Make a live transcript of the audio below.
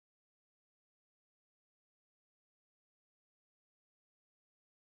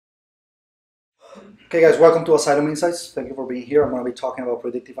Okay guys, welcome to Asylum Insights. Thank you for being here. I'm going to be talking about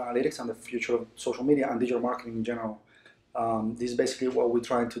predictive analytics and the future of social media and digital marketing in general. This is basically what we're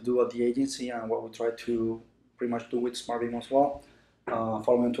trying to do at the agency and what we try to pretty much do with SmartBeam as well.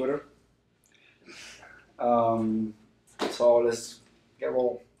 Follow me on Twitter. So let's get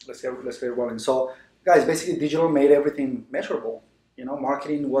rolling. So guys, basically digital made everything measurable. You know,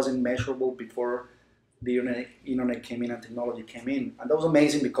 marketing wasn't measurable before the internet came in and technology came in, and that was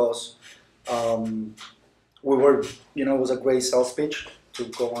amazing because we were, it was a great sales pitch to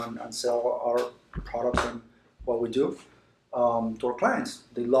go on and sell our products and what we do to our clients.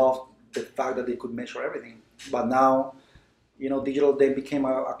 They loved the fact that they could measure everything. But now, digital then became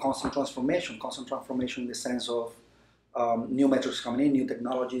a constant transformation in the sense of new metrics coming in, new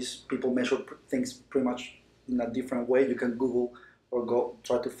technologies. People measure things pretty much in a different way. You can Google or go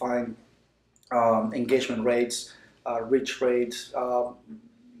try to find engagement rates, reach rates,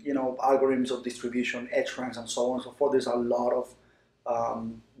 algorithms of distribution, edge ranks, and so on and so forth. There's a lot of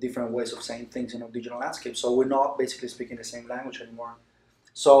different ways of saying things in a digital landscape. So we're not basically speaking the same language anymore.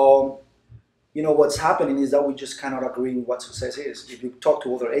 So, what's happening is that we just cannot agree on what success is. If you talk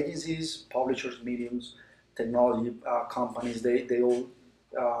to other agencies, publishers, mediums, technology companies, they all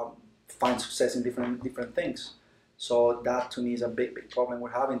find success in different things. So that to me is a big problem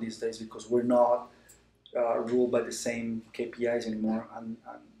we're having these days, because we're not ruled by the same KPIs anymore, and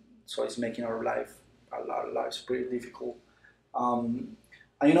so it's making our lives pretty difficult. And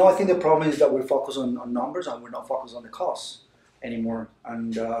I think the problem is that we're focused on numbers and we're not focused on the costs anymore.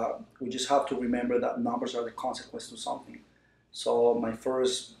 And we just have to remember that numbers are the consequence to something. So my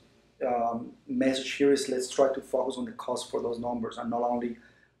first message here is, let's try to focus on the cost for those numbers, and not only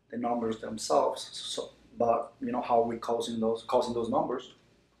the numbers themselves, but how we're causing those numbers.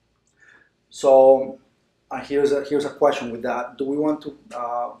 So here's a question with that: do we want to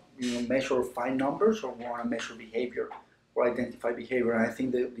measure or find numbers, or we want to measure behavior or identify behavior? And I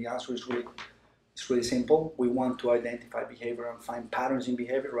think the answer is really simple. We want to identify behavior and find patterns in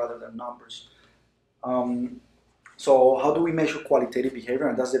behavior rather than numbers. So how do we measure qualitative behavior?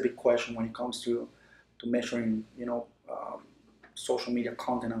 And that's the big question when it comes to measuring social media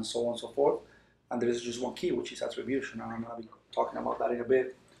content and so on and so forth. And there is just one key, which is attribution, and I'm going to be talking about that in a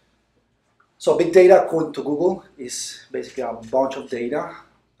bit. So big data, according to Google, is basically a bunch of data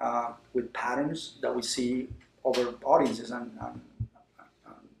with patterns that we see over audiences and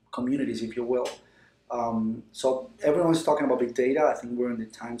communities, if you will. So everyone's talking about big data. I think we're in the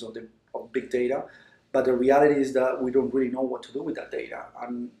times of big data, but the reality is that we don't really know what to do with that data.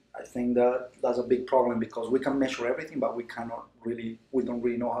 And I think that's a big problem, because we can measure everything, but we don't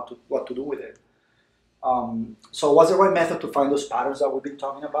really know what to do with it. So what's the right method to find those patterns that we've been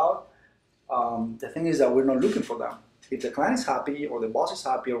talking about? The thing is that we're not looking for them. If the client is happy, or the boss is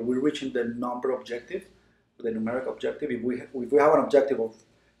happy, or we're reaching the number objective, the numeric objective, if we have an objective of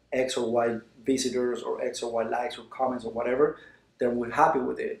X or Y visitors, or X or Y likes or comments or whatever, then we're happy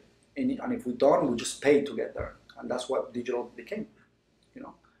with it. And if we don't, we just pay to get there. And that's what digital became,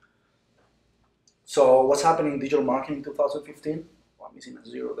 So what's happening in digital marketing in 2015? Well, I'm missing a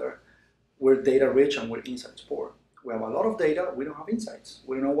zero there. We're data rich and we're insights poor. We have a lot of data, we don't have insights.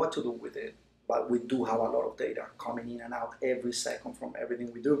 We don't know what to do with it, but we do have a lot of data coming in and out every second from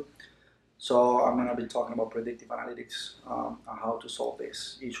everything we do. So I'm going to be talking about predictive analytics and how to solve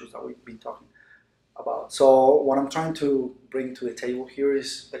these issues that we've been talking about. So what I'm trying to bring to the table here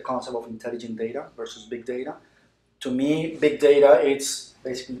is the concept of intelligent data versus big data. To me, big data, it's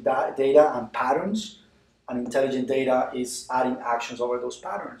basically data and patterns, and intelligent data is adding actions over those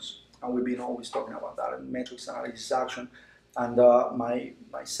patterns. And we've been always talking about that, and metrics analysis action. And my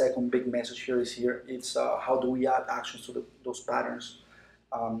second big message here is it's how do we add actions to those patterns,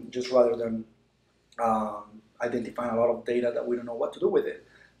 just rather than identifying a lot of data that we don't know what to do with it.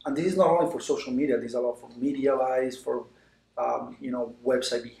 And this is not only for social media, this is a lot for media buys, for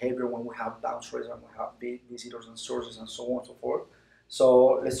website behavior, when we have bounce rates and we have visitors and sources and so on and so forth.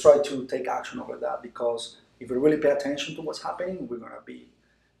 So let's try to take action over that, because if we really pay attention to what's happening, we're going to be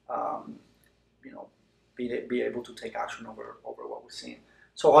be able to take action over what we're seeing.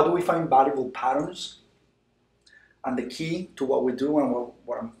 So how do we find valuable patterns? And the key to what we do, and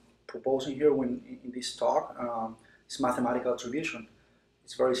what I'm proposing here in this talk, is mathematical attribution.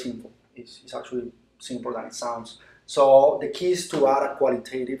 It's very simple. It's actually simpler than it sounds. So the key is to add a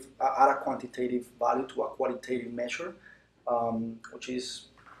quantitative value to a qualitative measure, which is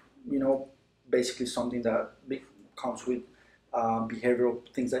basically something that comes with behavioral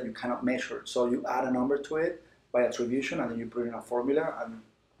things that you cannot measure. So you add a number to it by attribution, and then you put in a formula, and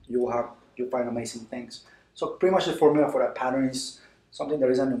you'll find amazing things. So pretty much the formula for a pattern is something that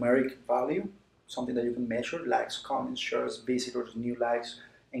is a numeric value. something that you can measure, likes, comments, shares, visitors, new likes,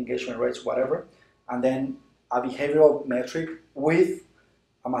 engagement rates, whatever, and then a behavioral metric with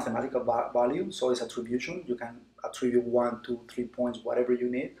a mathematical value, so it's attribution. You can attribute 1, 2, 3 points, whatever you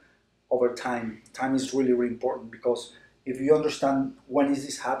need, over time. Time is really, really important, because if you understand when is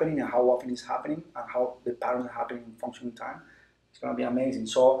this happening and how often it's happening and how the patterns are happening in functioning time, it's going to be amazing.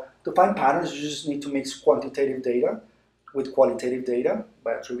 So to find patterns, you just need to mix quantitative data with qualitative data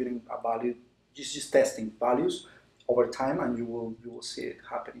by attributing a value, just testing values over time, and you will see it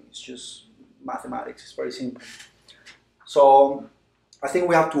happening. It's just mathematics. It's very simple. So I think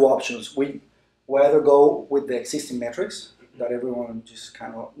we have two options. We either go with the existing metrics that everyone just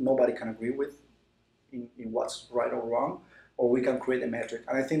nobody can agree with in what's right or wrong, or we can create a metric.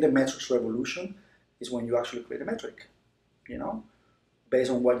 And I think the metrics revolution is when you actually create a metric,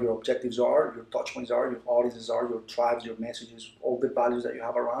 based on what your objectives are, your touch points are, your audiences are, your tribes, your messages, all the values that you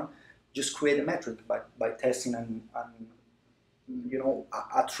have around. Just create a metric by testing and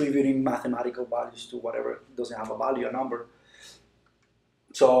attributing mathematical values to whatever doesn't have a value, a number.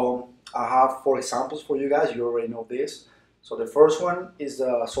 So I have 4 examples for you guys. You already know this. So the first one is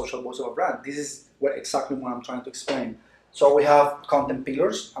the social voice of a brand. This is exactly what I'm trying to explain. So we have content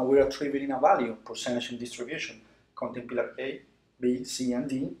pillars, and we're attributing a value, percentage and distribution. Content pillar A, B, C, and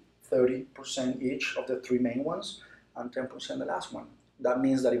D, 30% each of the 3 main ones, and 10% the last one. That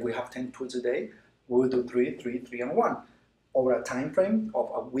means that if we have 10 tweets a day, we will do 3, 3, 3, and 1. Over a time frame of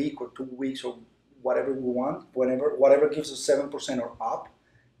a week or 2 weeks or whatever we want, whatever gives us 7% or up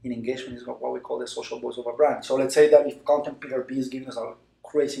in engagement is what we call the social voice of a brand. So let's say that if content pillar B is giving us a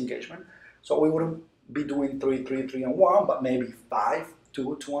crazy engagement, so we wouldn't be doing 3, 3, 3, and 1, but maybe 5,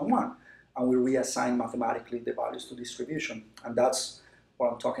 2, 2, and 1. And we reassign mathematically the values to distribution. And that's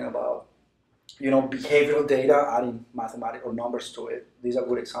what I'm talking about. Behavioral data, adding mathematical numbers to it. This is a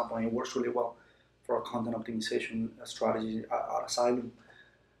good example, and it works really well for a content optimization strategy at Asylum.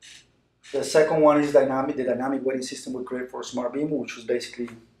 The second one is the dynamic weighting system we created for Smart Beam, which was basically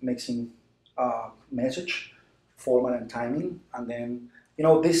mixing message, format, and timing. And then,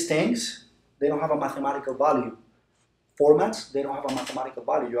 these things, they don't have a mathematical value. Formats, they don't have a mathematical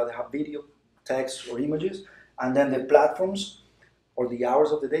value. You either have video, text, or images. And then the platforms or the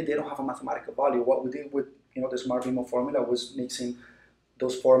hours of the day, they don't have a mathematical value. What we did with the Smart Beam formula was mixing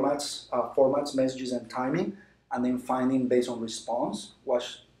those formats, messages, and timing, and then finding based on response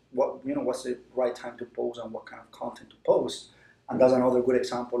what's the right time to post and what kind of content to post. And that's another good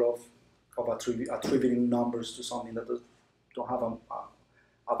example of attributing numbers to something that don't have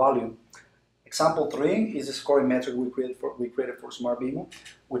a value. Example 3 is the scoring metric we created for Smart Beam,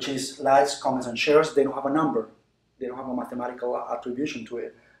 which is likes, comments, and shares. They don't have a number. They don't have a mathematical attribution to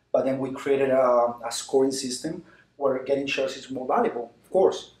it. But then we created a scoring system where getting shares is more valuable, of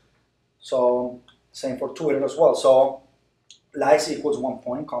course. So same for Twitter as well. So likes equals 1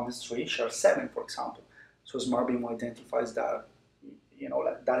 point, comments 3, shares 7, for example. So Smart Beam identifies that,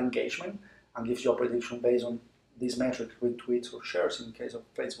 that engagement and gives you a prediction based on these metrics, retweets or shares in case of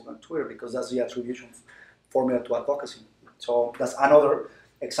Facebook and Twitter, because that's the attribution formula to advocacy. So that's another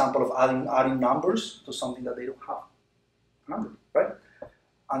example of adding numbers to something that they don't have a number, right?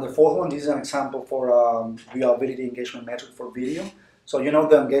 And the fourth one, this is an example for viewability engagement metric for video. So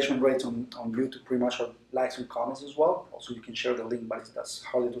the engagement rates on YouTube pretty much are likes and comments as well. Also, you can share the link, but that's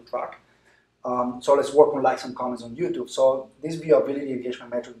harder to track. So let's work on likes and comments on YouTube. So this viewability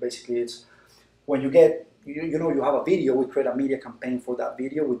engagement metric basically is when you get, you have a video, we create a media campaign for that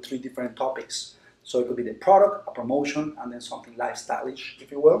video with 3 different topics. So it could be the product, a promotion, and then something lifestyle-ish,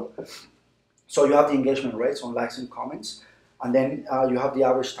 if you will. So you have the engagement rates on likes and comments, and then you have the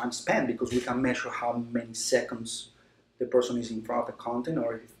average time spent, because we can measure how many seconds the person is in front of the content,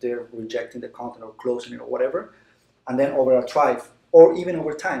 or if they're rejecting the content or closing it or whatever. And then over a tribe, or even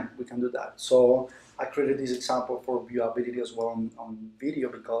over time, we can do that. So I created this example for viewability as well on video,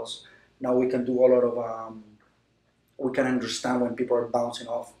 because now we can do a lot of, we can understand when people are bouncing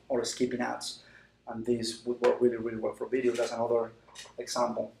off or skipping ads. And this would work really, really well for video. That's another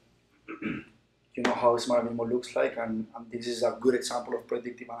example. How Smart Beam looks like, and this is a good example of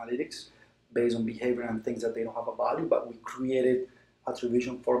predictive analytics based on behavior and things that they don't have a value, but we created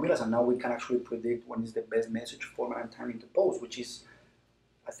attribution formulas, and now we can actually predict when is the best message, format, and timing to post, which is,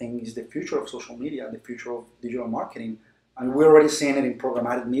 I think, is the future of social media and the future of digital marketing. And we're already seeing it in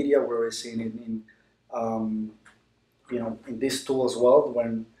programmatic media. We're already seeing it in, in this tool as well,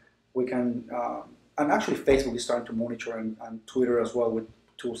 when we can, and actually Facebook is starting to monitor, and Twitter as well, with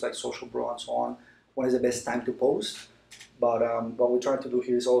tools like Social Bro and so on, when is the best time to post. But what we're trying to do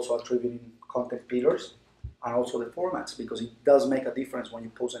here is also attributing content pillars and also the formats, because it does make a difference when you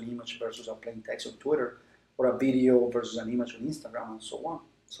post an image versus a plain text on Twitter, or a video versus an image on Instagram, and so on.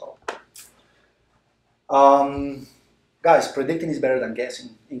 So, guys, predicting is better than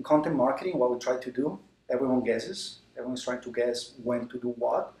guessing. In content marketing, what we try to do, everyone guesses. Everyone's trying to guess when to do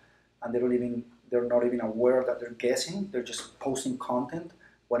what, and they're not even aware that they're guessing. They're just posting content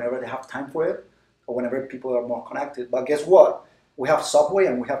whenever they have time for it, or whenever people are more connected. But guess what? We have Subway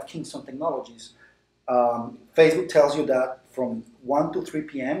and we have Kingston Technologies. Facebook tells you that from 1 to 3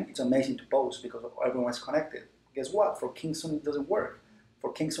 p.m. it's amazing to post because everyone's connected. Guess what? For Kingston, it doesn't work.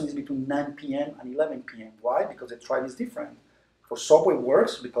 For Kingston, it's between 9 p.m. and 11 p.m. Why? Because the tribe is different. For Subway, it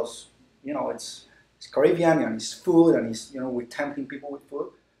works because it's Caribbean and it's food and we're tempting people with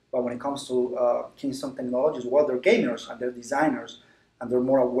food. But when it comes to Kingston Technologies, well, they're gamers and they're designers and they're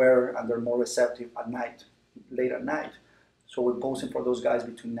more aware and they're more receptive at night, late at night. So we're posting for those guys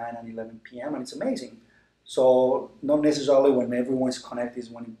between 9 and 11 p.m. and it's amazing. So not necessarily when everyone's connected is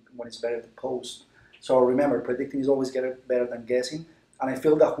when it's better to post. So remember, predicting is always better than guessing. And I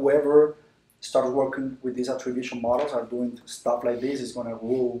feel that whoever starts working with these attribution models or doing stuff like this is going to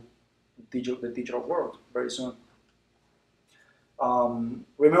rule the digital world very soon.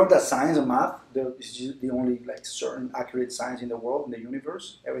 Remember that science and math, is the only certain accurate science in the world, in the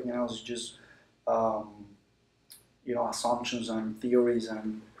universe. Everything else is just assumptions and theories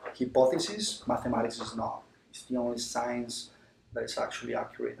and hypotheses. Mathematics is not. It's the only science that is actually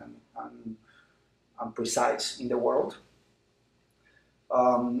accurate and precise in the world.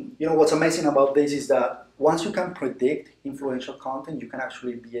 What's amazing about this is that once you can predict influential content, you can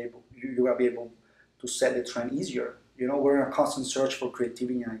actually you will be able to set the trend easier. We're in a constant search for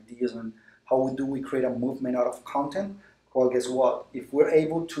creativity and ideas and how do we create a movement out of content. Well, guess what? If we're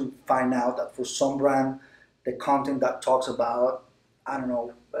able to find out that for some brand, the content that talks about,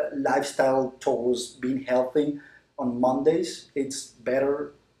 lifestyle towards being healthy on Mondays, it's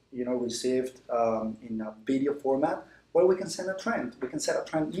better, received in a video format, well, we can set a trend. We can set a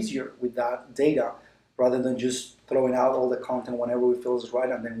trend easier with that data rather than just throwing out all the content whenever we feel is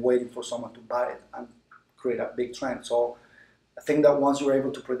right and then waiting for someone to buy it and create a big trend. So I think that once you're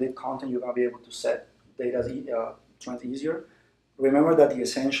able to predict content, you're going to be able to set data trends easier. Remember that the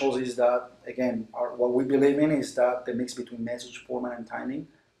essentials is that, again, what we believe in is that the mix between message, format, and timing,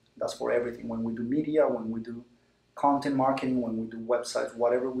 that's for everything. When we do media, when we do content marketing, when we do websites,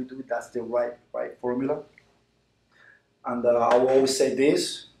 whatever we do, that's the right formula. And I will always say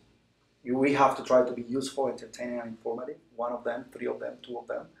this, we have to try to be useful, entertaining, and informative. One of them, 3 of them, 2 of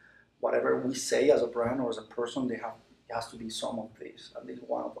them. Whatever we say as a brand or as a person, it has to be some of these, at least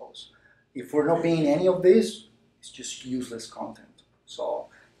one of those. If we're not being any of these, it's just useless content. So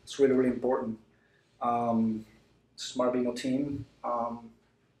it's really, really important. Smart Bingo team,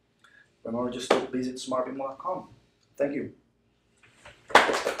 remember just to visit smartbingo.com. Thank you.